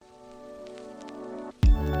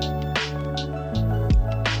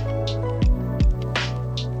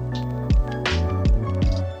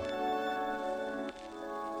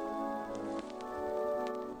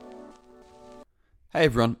Hey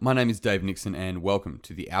everyone, my name is Dave Nixon and welcome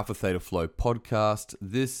to the Alpha Theta Flow podcast.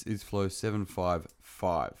 This is Flow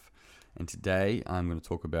 755 and today I'm going to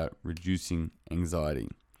talk about reducing anxiety.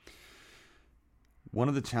 One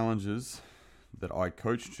of the challenges that I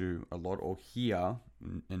coach to a lot or hear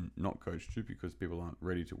and not coach to because people aren't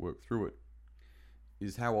ready to work through it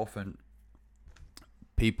is how often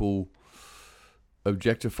people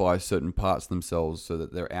objectify certain parts of themselves so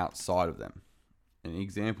that they're outside of them. An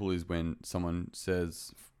example is when someone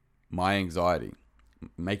says, my anxiety,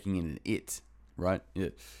 making it an it, right?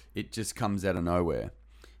 It just comes out of nowhere.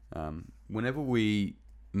 Whenever we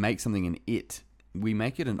make something an it, we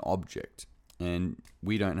make it an object. And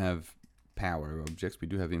we don't have power over objects, we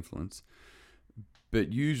do have influence.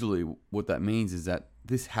 But usually what that means is that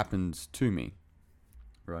this happens to me,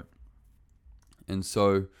 right? And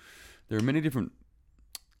so there are many different,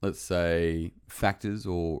 let's say, factors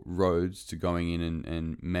or roads to going in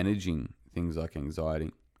and managing things like anxiety.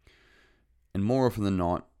 And more often than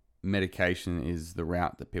not, medication is the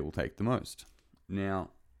route that people take the most. Now,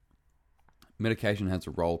 medication has a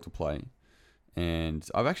role to play. And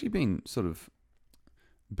I've actually been sort of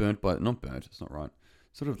not burnt, it's not right.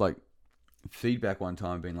 Sort of like feedback one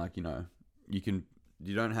time being like, you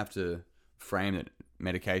don't have to frame that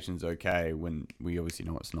medication's okay when we obviously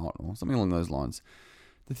know it's not, or something along those lines.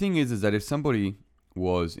 The thing is that if somebody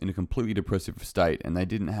was in a completely depressive state and they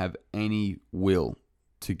didn't have any will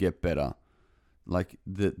to get better, like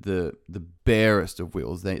the barest of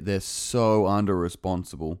wills, they're so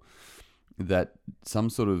under-responsible that some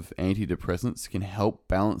sort of antidepressants can help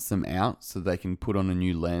balance them out so they can put on a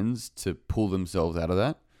new lens to pull themselves out of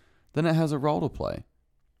that, then it has a role to play.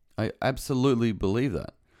 I absolutely believe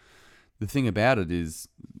that. The thing about it is,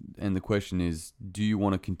 and the question is, do you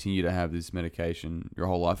want to continue to have this medication your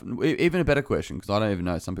whole life? Even a better question, because I don't even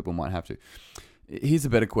know, some people might have to. Here's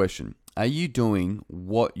a better question. Are you doing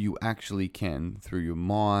what you actually can through your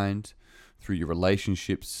mind, through your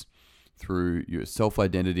relationships, through your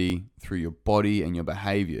self-identity, through your body and your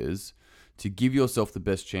behaviors to give yourself the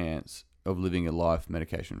best chance of living a life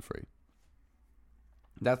medication-free?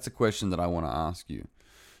 That's the question that I want to ask you.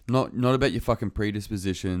 Not about your fucking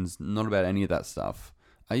predispositions, not about any of that stuff.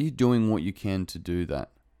 Are you doing what you can to do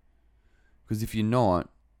that? Because if you're not,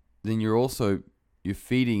 then you're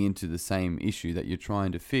feeding into the same issue that you're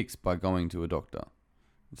trying to fix by going to a doctor.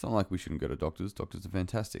 It's not like we shouldn't go to doctors. Doctors are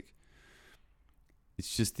fantastic.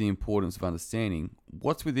 It's just the importance of understanding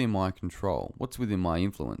what's within my control, what's within my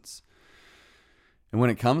influence. And when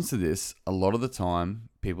it comes to this, a lot of the time,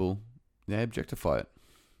 people, they objectify it.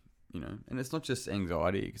 And it's not just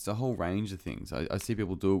anxiety, it's a whole range of things. I see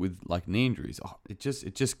people do it with like knee injuries. Oh, it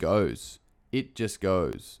just goes. It just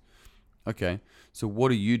goes. Okay, so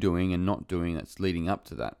what are you doing and not doing that's leading up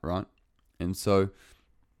to that, right? And so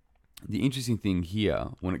the interesting thing here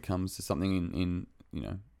when it comes to something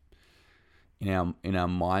in our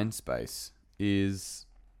mind space is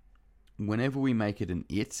whenever we make it an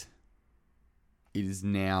it is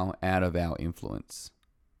now out of our influence.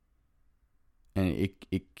 And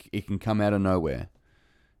it can come out of nowhere.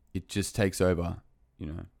 It just takes over.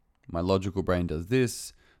 My logical brain does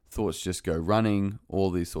this. Thoughts just go running.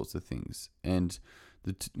 All these sorts of things. And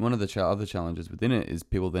one of the other challenges within it is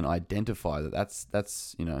people then identify that that's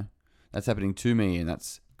happening to me and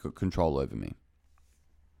that's got control over me.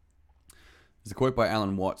 There's a quote by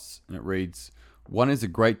Alan Watts, and it reads, "One is a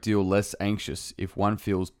great deal less anxious if one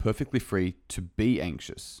feels perfectly free to be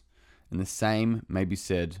anxious, and the same may be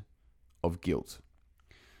said of guilt.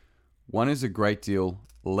 One is a great deal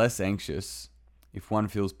less anxious if one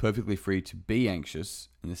feels perfectly free to be anxious,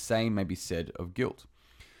 and the same may be said of guilt."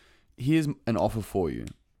 Here's an offer for you.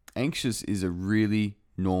 Anxious is a really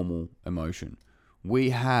normal emotion.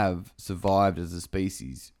 We have survived as a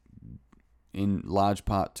species in large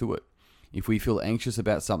part to it. If we feel anxious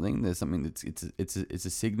about something, there's something it's a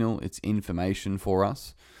signal, it's information for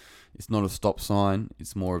us. It's not a stop sign,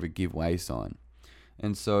 it's more of a give way sign.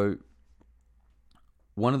 And so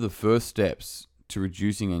one of the first steps to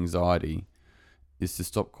reducing anxiety is to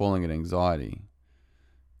stop calling it anxiety.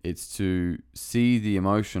 It's to see the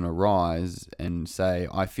emotion arise and say,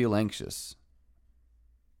 I feel anxious.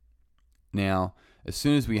 Now, as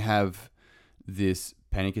soon as we have this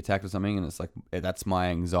panic attack or something and it's like, that's my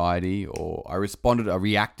anxiety, or I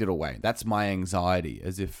reacted away, that's my anxiety,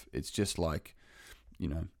 as if it's just like,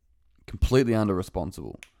 completely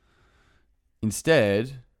under-responsible.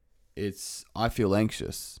 Instead, it's, I feel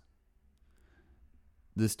anxious.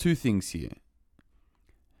 There's two things here.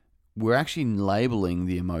 We're actually labeling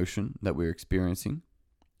the emotion that we're experiencing,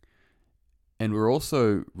 and we're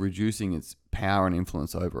also reducing its power and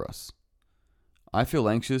influence over us. I feel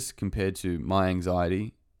anxious compared to my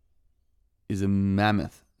anxiety is a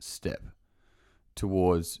mammoth step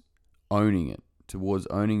towards owning it, towards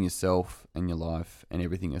owning yourself and your life and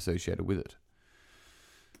everything associated with it.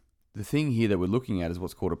 The thing here that we're looking at is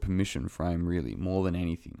what's called a permission frame, really, more than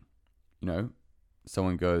anything. You know,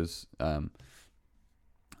 someone goes,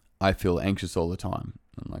 I feel anxious all the time.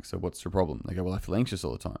 I'm like, so what's your problem? They go, well, I feel anxious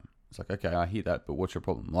all the time. It's like, okay, I hear that, but what's your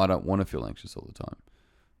problem? Well, I don't want to feel anxious all the time.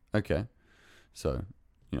 Okay, so,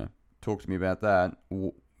 talk to me about that.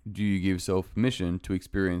 Do you give yourself permission to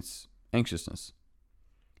experience anxiousness?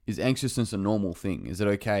 Is anxiousness a normal thing? Is it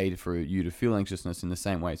okay for you to feel anxiousness in the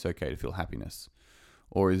same way it's okay to feel happiness?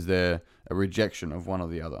 Or is there a rejection of one or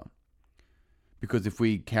the other? Because if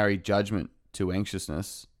we carry judgment to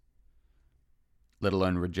anxiousness, let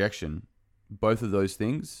alone rejection, both of those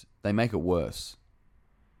things, they make it worse.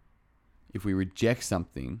 If we reject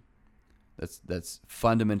something that's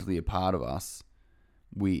fundamentally a part of us,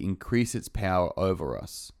 we increase its power over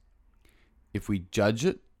us. If we judge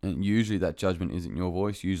it, and usually that judgment isn't your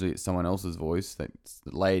voice, usually it's someone else's voice that's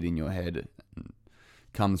laid in your head and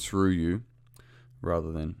comes through you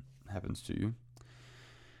rather than happens to you.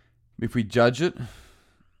 If we judge it,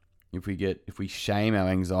 if we shame our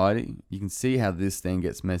anxiety, you can see how this then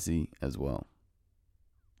gets messy as well.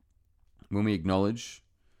 When we acknowledge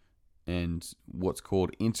and what's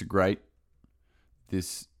called integrate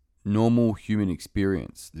this normal human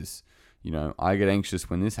experience, this, I get anxious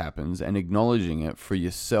when this happens, and acknowledging it for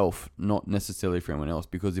yourself, not necessarily for anyone else.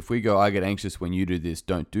 Because if we go, I get anxious when you do this,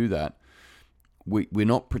 don't do that, we're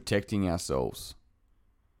not protecting ourselves.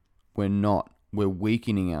 We're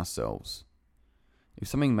weakening ourselves. If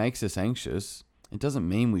something makes us anxious, it doesn't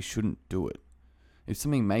mean we shouldn't do it. If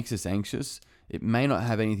something makes us anxious, it may not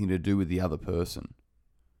have anything to do with the other person.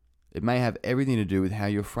 It may have everything to do with how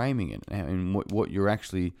you're framing it and what you're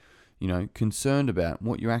actually, concerned about,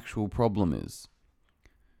 what your actual problem is.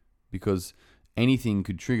 Because anything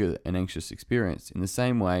could trigger an anxious experience. In the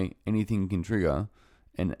same way, anything can trigger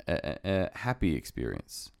a happy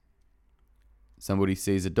experience. Somebody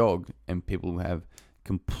sees a dog and people have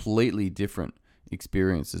completely different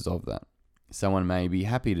experiences of that. Someone may be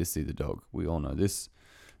happy to see the dog. We all know this,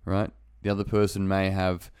 right? The other person may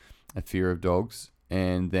have a fear of dogs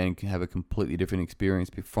and then can have a completely different experience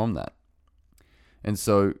from that. And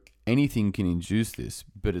so anything can induce this,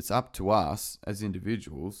 but it's up to us as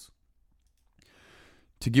individuals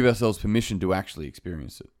to give ourselves permission to actually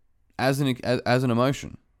experience it as an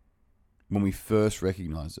emotion when we first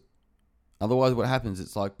recognize it. Otherwise, what happens,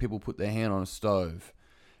 it's like people put their hand on a stove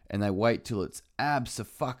and they wait till it's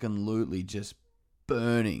abso-fucking-lutely just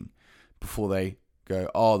burning before they go,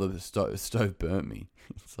 oh, the stove burnt me.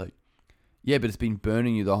 It's like, yeah, but it's been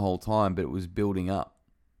burning you the whole time, but it was building up.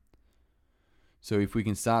 So if we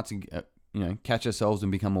can start to, catch ourselves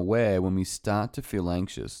and become aware when we start to feel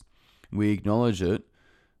anxious, we acknowledge it,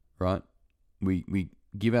 right? We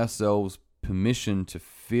give ourselves permission to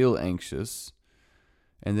feel anxious,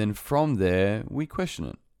 and then from there, we question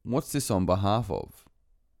it. What's this on behalf of?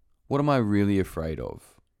 What am I really afraid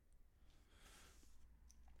of?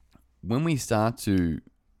 When we start to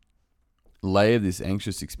layer this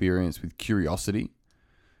anxious experience with curiosity,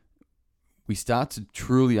 we start to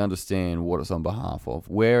truly understand what it's on behalf of,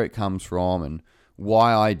 where it comes from, and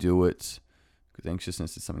why I do it. Because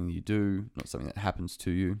anxiousness is something you do, not something that happens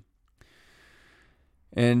to you.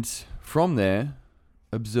 And from there,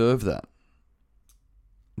 observe that.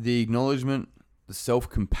 The acknowledgement, the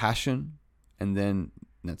self-compassion, and then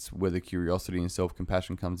that's where the curiosity and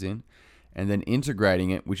self-compassion comes in, and then integrating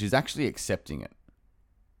it, which is actually accepting it.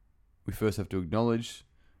 We first have to acknowledge,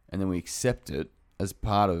 and then we accept it as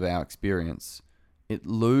part of our experience. It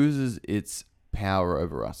loses its power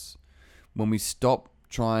over us. When we stop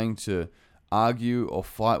trying to argue or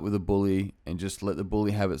fight with a bully and just let the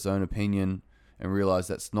bully have its own opinion and realize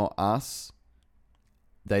that's not us,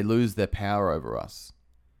 they lose their power over us.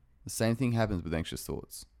 The same thing happens with anxious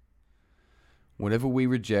thoughts. Whatever we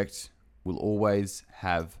reject will always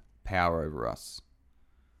have power over us.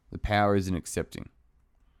 The power is in accepting.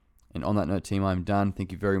 And on that note, team, I'm done.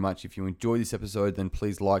 Thank you very much. If you enjoyed this episode, then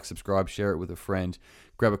please like, subscribe, share it with a friend.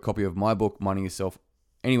 Grab a copy of my book, Minding Yourself,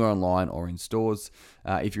 anywhere online or in stores.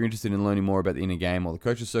 If you're interested in learning more about the inner game or the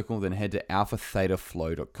Coach's Circle, then head to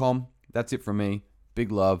alphathetaflow.com. That's it from me.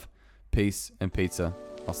 Big love, peace, and pizza.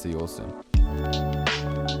 I'll see you all soon.